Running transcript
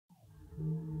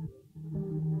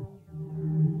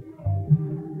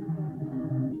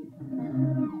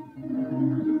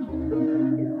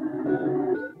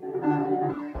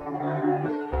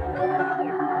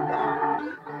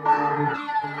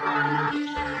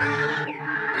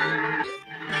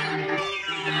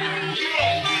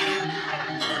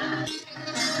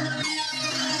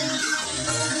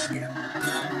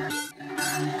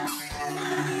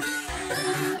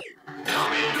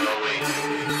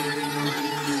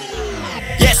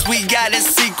Yes, we got a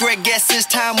secret. Guess it's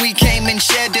time we came and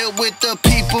shared it with the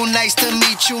people. Nice to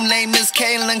meet you. Name is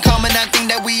Kale and Kalm, and I think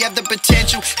that we have the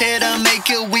potential here to make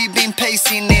it. We've been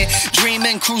pacing it,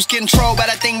 dreaming cruise control, but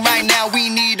I think right now we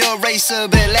need a racer.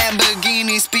 But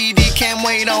Lamborghini speedy, can't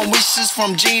wait on wishes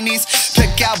from genies.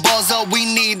 Pick out balls up, we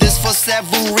need this for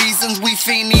several reasons. We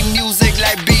fiending music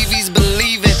like BVs,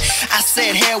 believe it. I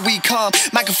said here we come,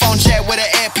 microphone check with an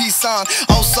earpiece on.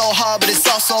 Oh so hard, but it's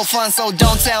also fun. So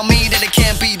don't tell me that it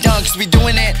can't be done, cause we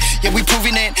doing it, yeah we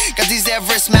proving it. Got these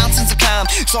Everest mountains to climb,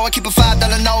 so I keep a $5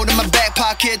 note in my back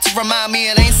pocket to remind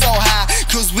me it ain't so high.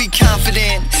 Cause we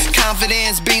confident,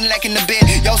 confidence been lacking a bit.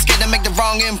 Y'all scared to make the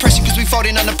wrong impression, cause we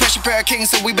folding under pressure, pair of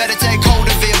kings. So we better take hold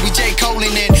of it, we J.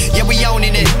 Coleing it, yeah we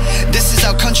owning it. This is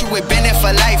our country, we've been here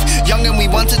for life. Young and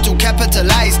we wanted to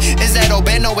capitalize. Is that all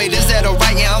bad? No wait, is that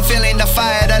alright? Yeah, I'm feeling the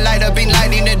fire, the light up, been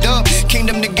lighting it up.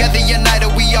 Kingdom together,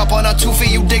 united, we up on our 2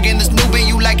 feet. You digging this new beat,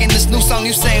 you liking this new song,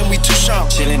 you saying we too sharp.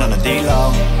 Chillin' on the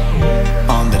D-Lo,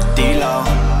 on the D-Lo.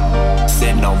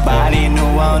 Said nobody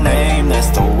knew our name, that's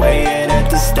the way it had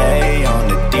to stay. On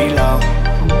the D-Lo,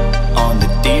 on the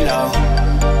D-Lo.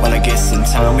 Well I guess in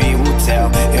time we will tell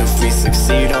if we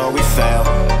succeed or we fail.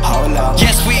 Hold up.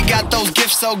 Yes, we got those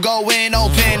gifts, so go and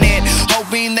open it.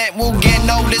 Hoping that we'll get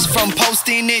noticed from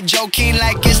posting it. Joking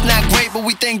like it's not great, but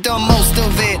we think the most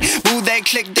of it. Will they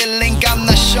click the link? I'm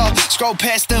not sure. Scroll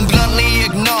past and bluntly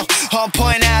ignore, or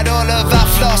point out all of our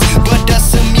flaws. But does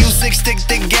some music stick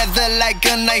together like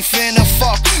a knife and a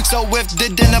fork? So if the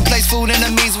dinner plays food and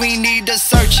it means we need to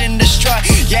search and destroy.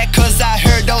 Yeah, cause I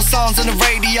heard those songs on the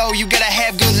radio. You gotta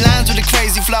have good lines with a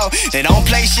crazy flow. They don't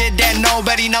play shit that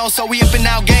nobody knows, so we up in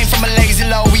our game from a lazy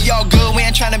low. We all good, we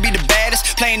ain't trying to be the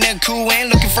baddest. Playing it cool, we ain't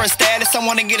looking for a status. I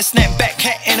wanna get a snapback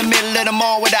hat in the middle of the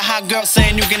mall with a hot girl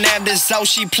saying you can have this. So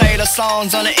she played her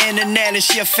songs on the internet and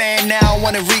she a fan now,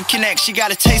 wanna reconnect. She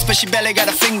got a taste but she barely got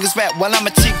her fingers wet. Well I'm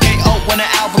a TKO when the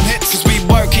album hits, cause we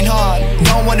working hard.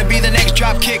 Don't wanna be the next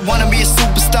drop kick, wanna be a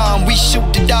superstar, and we shoot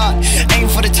the dart. Aim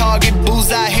for the target,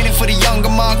 bullseye, hitting for the younger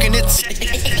mark. And it's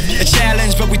a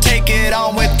challenge, but we take it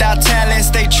on with our talent.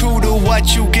 Stay true to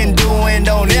what you can do and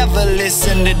don't ever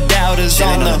listen to doubters.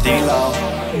 Chillin' on the D-Lo,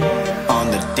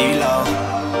 on the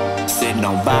D-Lo. Said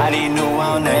nobody knew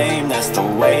our name, that's the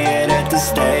way it had to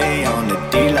stay. On the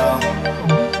D-Lo,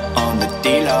 on the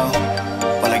D-Lo.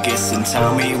 Well I guess in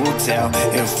time we will tell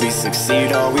if we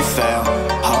succeed or we fail.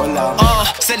 Hold up.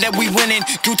 Said that we winning,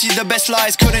 Gucci the best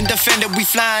lies, couldn't defend it. We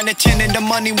flying, attending the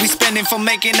money we spending for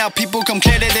making our people come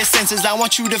clear to their senses. I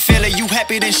want you to feel it, you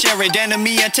happy then share it.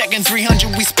 Enemy attacking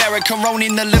 300, we spare it.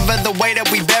 Coroning the liver the way that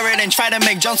we bear it, and try to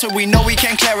make jumps where we know we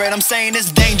can't clear it. I'm saying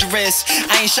it's dangerous,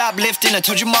 I ain't shoplifting. I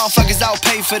told you motherfuckers I'll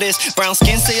pay for this. Brown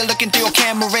skin say you're looking through your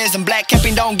cameras, and black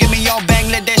capping don't give me your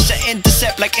Bangladesh to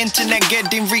intercept like internet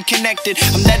getting reconnected.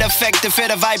 I'm that effective,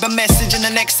 hit a vibe, a message in the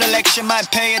next selection. Might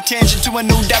pay attention to a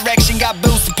new direction, got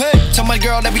bills to pay. Told my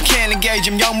girl that we can't engage.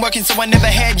 I'm young working so I never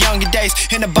had younger days.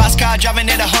 In a box car driving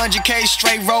at 100K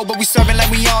straight road, but we serving like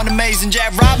we on amazing.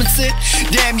 Jack Robinson,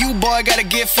 damn you boy got a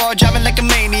gift for driving like a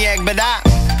maniac. But I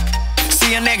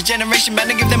see a next generation,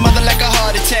 better give their mother like a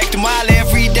heart attack. And while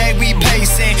every day we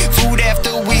pacing, food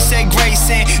after we say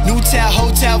gracing, new town,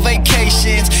 hotel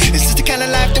vacations. Is this the kind of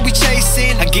life that we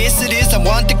chasing? I guess it is. I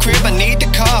want the crib, I need the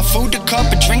car, food, the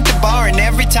cup, a drink, the bar. And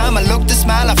every time I look to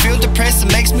smile, I feel depressed,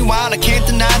 it makes me wild. I can't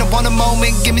deny it, I want a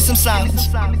moment, give me some silence.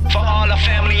 For all our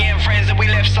family and friends that we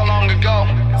left so long ago,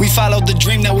 we followed the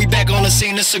dream, now we back on the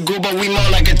scene. It's a group, but we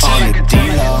more like a team. On the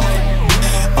D-Lo,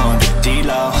 on the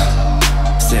D-Lo.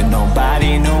 Said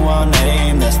nobody knew our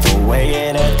name, that's the way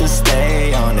it had to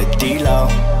stay. On the D-Lo,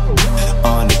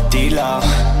 on the D-Lo.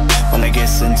 Well I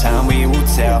guess in time we will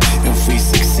tell if we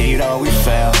succeed or we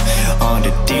fail. On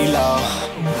the D-Lo.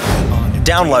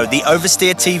 Download the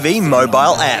Oversteer TV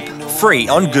mobile app, free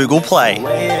on Google Play. On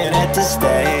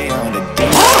the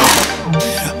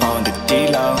D-Lo, on the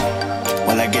D-Lo.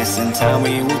 Well I guess in time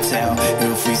we will tell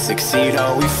if we succeed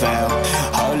or we fail.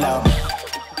 Hold up.